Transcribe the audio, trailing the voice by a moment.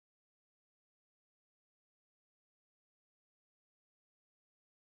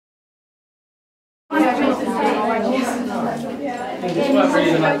Okay,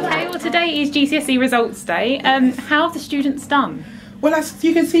 well today is GCSE results day. How have the students done? Well, as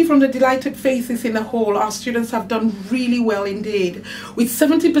you can see from the delighted faces in the hall, our students have done really well indeed, with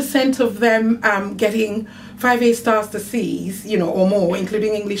 70% of them getting 5 A stars to C's, or more,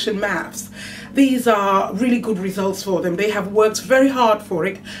 including English and Maths. These are really good results for them. They have worked very hard for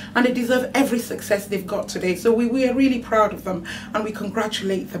it, and they deserve every success they've got today. So we are really proud of them, and we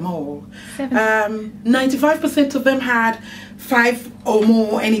congratulate them all. 95% of them had 5 or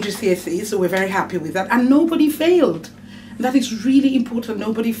more any GCSEs, so we're very happy with that, and nobody failed. That is really important.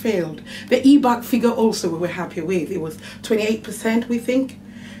 Nobody failed. The EBAC figure also we were happy with. It was 28%, we think.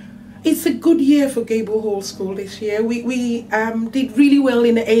 It's a good year for Gable Hall School this year. We did really well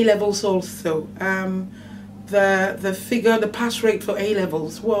in the A levels also. The pass rate for A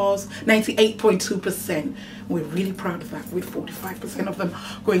levels was 98.2%. We're really proud of that, with 45% of them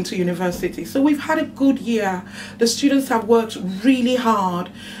going to university. So we've had a good year. The students have worked really hard,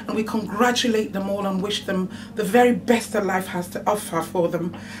 and we congratulate them all and wish them the very best that life has to offer for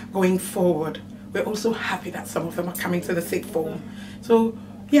them going forward. We're also happy that some of them are coming to the sixth form. So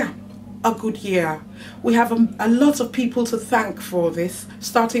yeah, a good year. We have a lot of people to thank for this,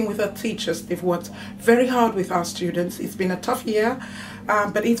 starting with our teachers. They've worked very hard with our students. It's been a tough year,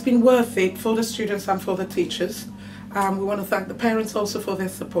 but it's been worth it for the students and for the teachers. We want to thank the parents also for their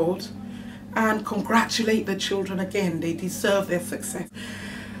support and congratulate the children again. They deserve their success.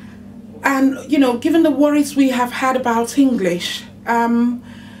 And given the worries we have had about English,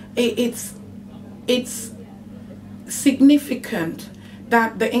 it's significant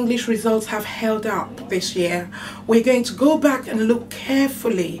that the English results have held up this year. We're going to go back and look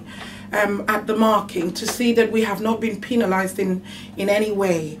carefully at the marking to see that we have not been penalized in any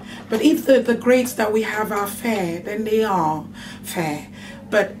way. But if the grades that we have are fair, then they are fair.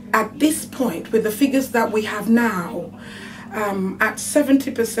 But at this point, with the figures that we have now, at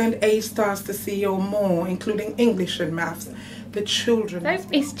 70% A stars to C or more, including English and Maths, the children. So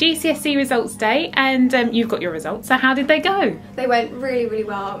it's GCSE results day, and you've got your results. So how did they go? They went really, really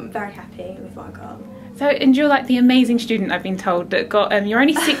well. I'm very happy with what I got. So, and you're like the amazing student I've been told that got, you're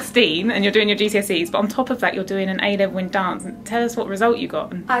only 16 and you're doing your GCSEs, but on top of that you're doing an A-level in dance. Tell us what result you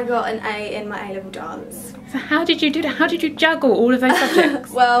got. I got an A in my A-level dance. So how did you do that? How did you juggle all of those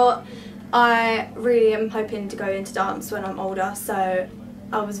subjects? Well, I really am hoping to go into dance when I'm older, so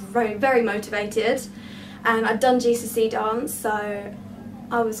I was very, very motivated. And I'd done GCSE dance, so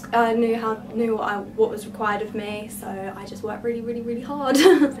I knew what was required of me, so I just worked really, really, really hard.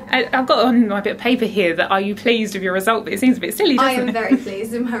 I've got on my bit of paper here that are you pleased with your result, but it seems a bit silly, doesn't it? I am very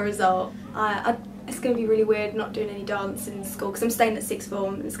pleased with my result. It's going to be really weird not doing any dance in school, because I'm staying at sixth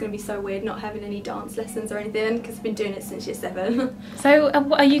form. It's going to be so weird not having any dance lessons or anything, because I've been doing it since year 7. So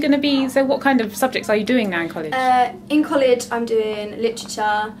are you going to be, so what kind of subjects are you doing now in college? In college I'm doing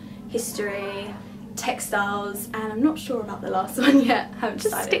literature, history, textiles, and I'm not sure about the last one yet. I haven't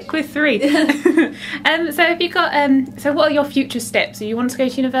decided. Just stick with 3. So have you got so what are your future steps? Do you want to go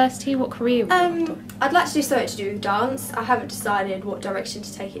to university? What career would you want to do? I'd like to do something to do with dance. I haven't decided what direction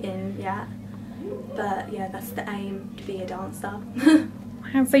to take it in yet, but yeah, that's the aim, to be a dancer.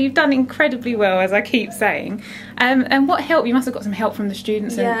 And so you've done incredibly well, as I keep saying. And what help? You must have got some help from the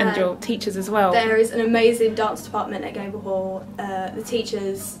students and your teachers as well. There is an amazing dance department at Gable Hall. The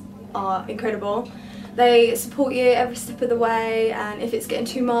teachers are incredible. They support you every step of the way, and if it's getting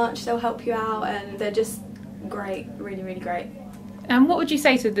too much they'll help you out, and they're just great, really, really great. And what would you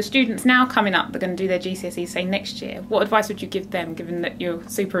say to the students now coming up that are going to do their GCSEs, say next year? What advice would you give them, given that you're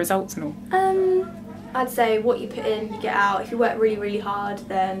super results and all? I'd say what you put in, you get out. If you work really, really hard,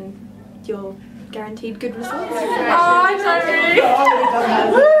 then you're guaranteed good results. Oh, I'm sorry.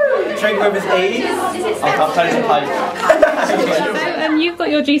 Drink with his A's. I'll tell you the pipe. So you've got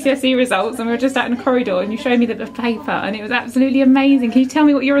your GCSE results, and we were just out in the corridor and you showed me the paper, and it was absolutely amazing. Can you tell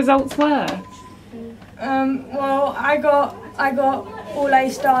me what your results were? Well, I got all A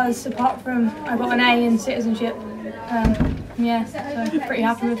stars apart from I got an A in citizenship. Yeah, so I'm pretty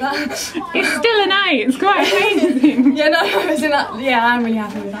happy with that. It's still an A, it's quite amazing. Yeah, no, I'm really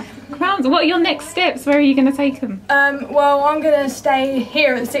happy with that. Crowns, what are your next steps? Where are you going to take them? Well, I'm going to stay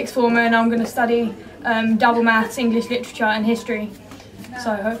here at the sixth form, and I'm going to study double maths, English literature and history.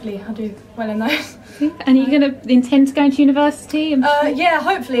 So hopefully I'll do well in those. And are you going to intend to go into university? Yeah,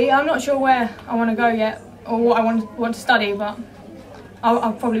 hopefully. I'm not sure where I want to go yet, or what I want to study, but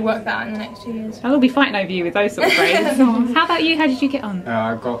I'll probably work that out in the next 2 years. I'll be fighting over you with those sort of grades. How about you? How did you get on?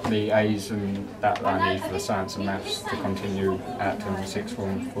 I got the A's and that I need for the science and maths to continue at the sixth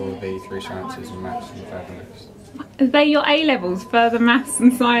form for the 3 sciences and maths and further maths. Are they your A levels, further maths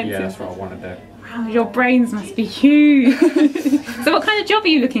and sciences? Yeah, that's what I want to do. Wow, your brains must be huge. So what kind of job are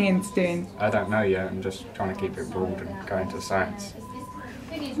you looking into doing? I don't know yet, I'm just trying to keep it broad and go into science.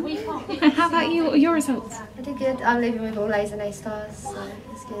 And how about you? What are your results? I did good. I'm living with all A's and A stars, so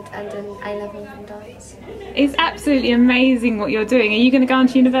it's good. And an A-level in dance. It's absolutely amazing what you're doing. Are you going to go on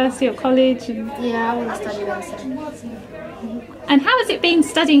to university or college? Yeah, I want to study medicine. And how has it been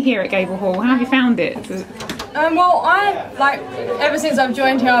studying here at Gable Hall? How have you found it? Well, ever since I've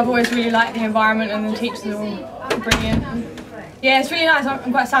joined here, I've always really liked the environment, and the teachers are all brilliant. And yeah, it's really nice.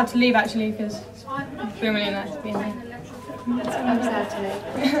 I'm quite sad to leave actually, because it's been really nice being here. I'm sad to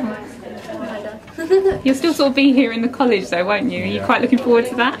leave. You'll still sort of be here in the college though, won't you? Are you quite looking forward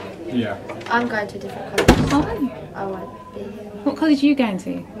to that? Yeah. I'm going to a different college. Oh. I won't be here. What college are you going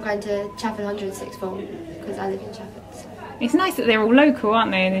to? I'm going to Chafford sixth form because I live in Chafford. So. It's nice that they're all local,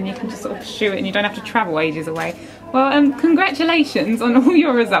 aren't they? And then you can just sort of pursue it and you don't have to travel ages away. Well, congratulations on all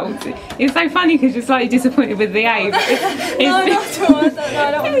your results. It's so funny because you're slightly disappointed with the A. But No, not at all. I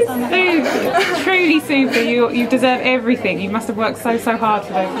don't understand that. super, truly super. You deserve everything. You must have worked so hard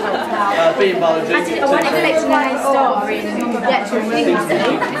for those results.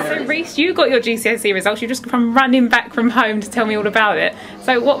 So Reese, you got your GCSE results. You just come running back from home to tell me all about it.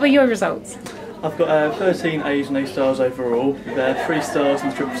 So what were your results? I've got 13 A's and A stars overall, 3 stars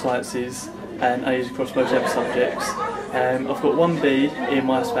in triple sciences and A's across most other subjects. I've got 1 B in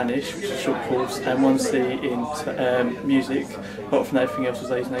my Spanish, which is a short course, and 1 C in music. Apart from that, everything else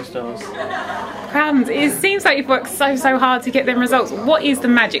was A's and A stars. Crumbs, it seems like you've worked so hard to get them results. What is the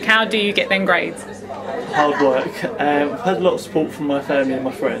magic? How do you get them grades? Hard work. I've had a lot of support from my family and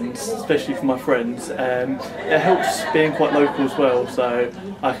my friends, especially from my friends. It helps being quite local as well, so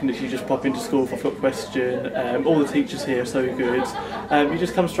I can literally just pop into school if I've got a question. All the teachers here are so good. You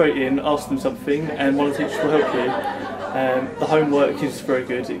just come straight in, ask them something, and one of the teachers will help you. The homework is very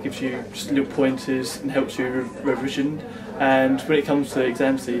good. It gives you just little pointers and helps you with revision. And when it comes to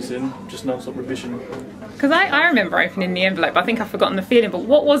exam season, just non-stop revision. Because I remember opening the envelope. I think I've forgotten the feeling, but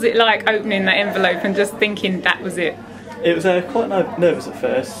what was it like opening that envelope and just thinking that was it? It was quite nervous at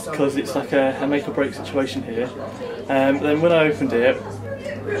first because it's like a make or break situation here. Then when I opened it,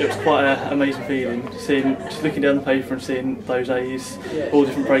 it was quite an amazing feeling. Just looking down the paper and seeing those A's, all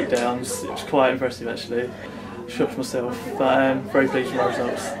different breakdowns. It was quite impressive actually. Shocked myself, but I'm very pleased with my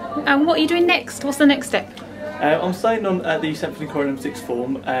results. And what are you doing next? What's the next step? I'm staying on at the Stanford-le-H sixth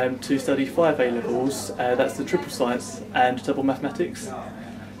form to study 5 A-levels. That's the triple science and double mathematics.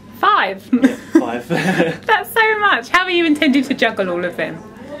 5? Yeah, 5. That's so much. How are you intending to juggle all of them?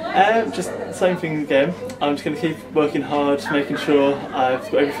 Just the same thing again. I'm just going to keep working hard, making sure I've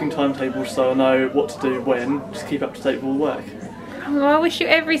got everything timetabled so I know what to do when, just keep up to date with all the work. Well, I wish you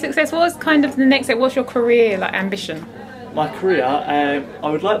every success. What's kind of the next step? What's your career ambition? My career, I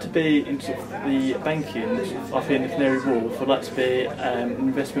would like to be into the banking up here in the Canary Wharf. I'd like to be an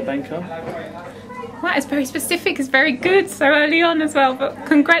investment banker. Wow, it's very specific, it's very good so early on as well, but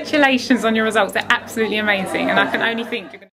congratulations on your results, they're absolutely amazing and I can only think you're going to